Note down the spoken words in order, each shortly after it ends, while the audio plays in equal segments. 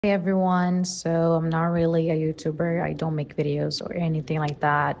Hey everyone, so I'm not really a YouTuber. I don't make videos or anything like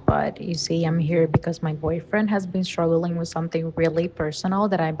that. But you see, I'm here because my boyfriend has been struggling with something really personal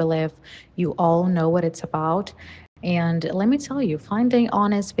that I believe you all know what it's about. And let me tell you, finding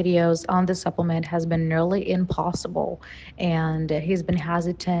honest videos on the supplement has been nearly impossible. And he's been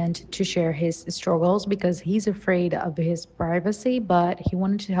hesitant to share his struggles because he's afraid of his privacy, but he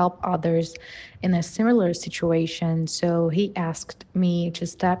wanted to help others in a similar situation. So he asked me to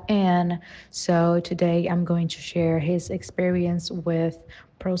step in. So today I'm going to share his experience with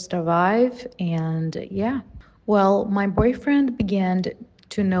Prostavive. And yeah, well, my boyfriend began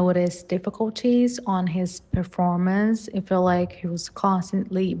to notice difficulties on his performance. It felt like he was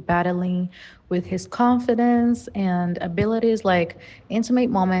constantly battling with his confidence and abilities. Like intimate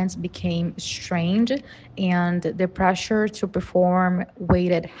moments became strained, and the pressure to perform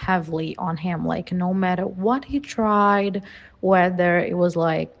weighted heavily on him. Like no matter what he tried, whether it was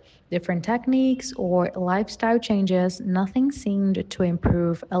like different techniques or lifestyle changes, nothing seemed to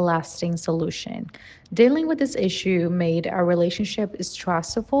improve a lasting solution. Dealing with this issue made our relationship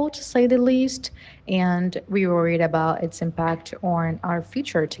stressful, to say the least, and we worried about its impact on our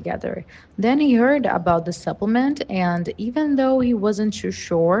future together. Then he heard about the supplement, and even though he wasn't too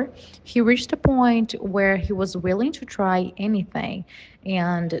sure, he reached a point where he was willing to try anything.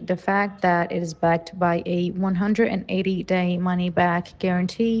 And the fact that it is backed by a 180-day money back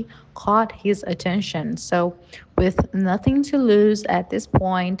guarantee caught his attention. So, with nothing to lose at this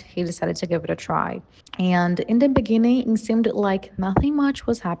point, he decided to give it a try. And in the beginning, it seemed like nothing much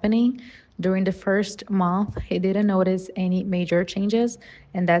was happening. During the first month, he didn't notice any major changes,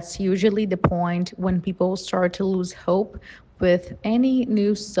 and that's usually the point when people start to lose hope with any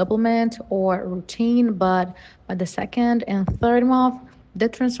new supplement or routine. But by the second and third month, the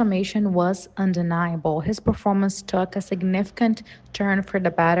transformation was undeniable. His performance took a significant turn for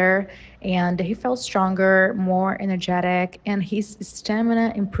the better, and he felt stronger, more energetic, and his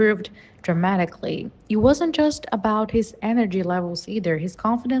stamina improved dramatically. It wasn't just about his energy levels either. His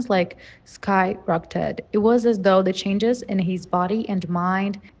confidence like skyrocketed. It was as though the changes in his body and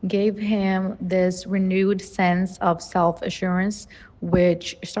mind gave him this renewed sense of self-assurance,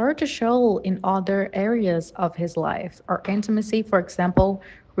 which started to show in other areas of his life. Our intimacy, for example,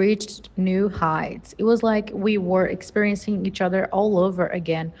 reached new heights. It was like we were experiencing each other all over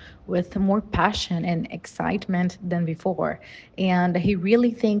again with more passion and excitement than before. And he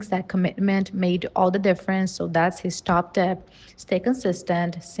really thinks that commitment made all the difference. So that's his top tip. Stay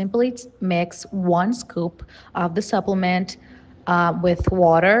consistent. Simply mix one scoop of the supplement with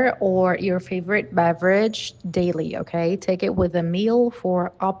water or your favorite beverage daily, okay? Take it with a meal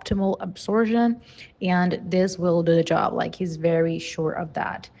for optimal absorption, and this will do the job. Like, he's very sure of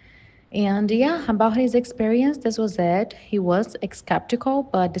that. And yeah, about his experience, this was it. He was skeptical,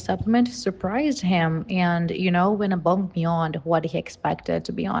 but the supplement surprised him and, went above and beyond what he expected,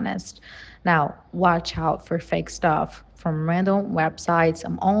 to be honest. Now, watch out for fake stuff from random websites.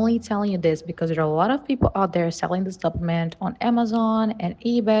 I'm only telling you this because there are a lot of people out there selling the supplement on Amazon and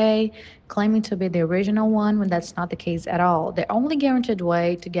eBay, claiming to be the original one when that's not the case at all. The only guaranteed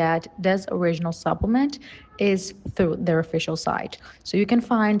way to get this original supplement is through their official site. So you can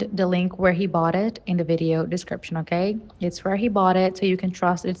find the link where he bought it in the video description, okay? It's where he bought it so you can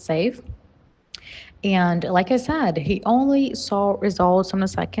trust it's safe. And like I said, he only saw results on the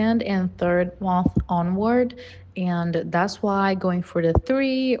second and third month onward. And that's why going for the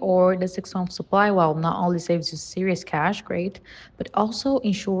 3 or the 6 month supply, well, not only saves you serious cash, great, but also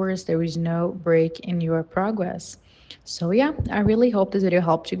ensures there is no break in your progress. So, yeah, I really hope this video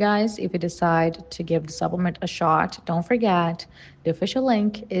helped you guys. If you decide to give the supplement a shot, don't forget the official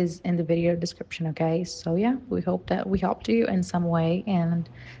link is in the video description, okay? So, yeah, we hope that we helped you in some way. And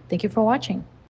thank you for watching.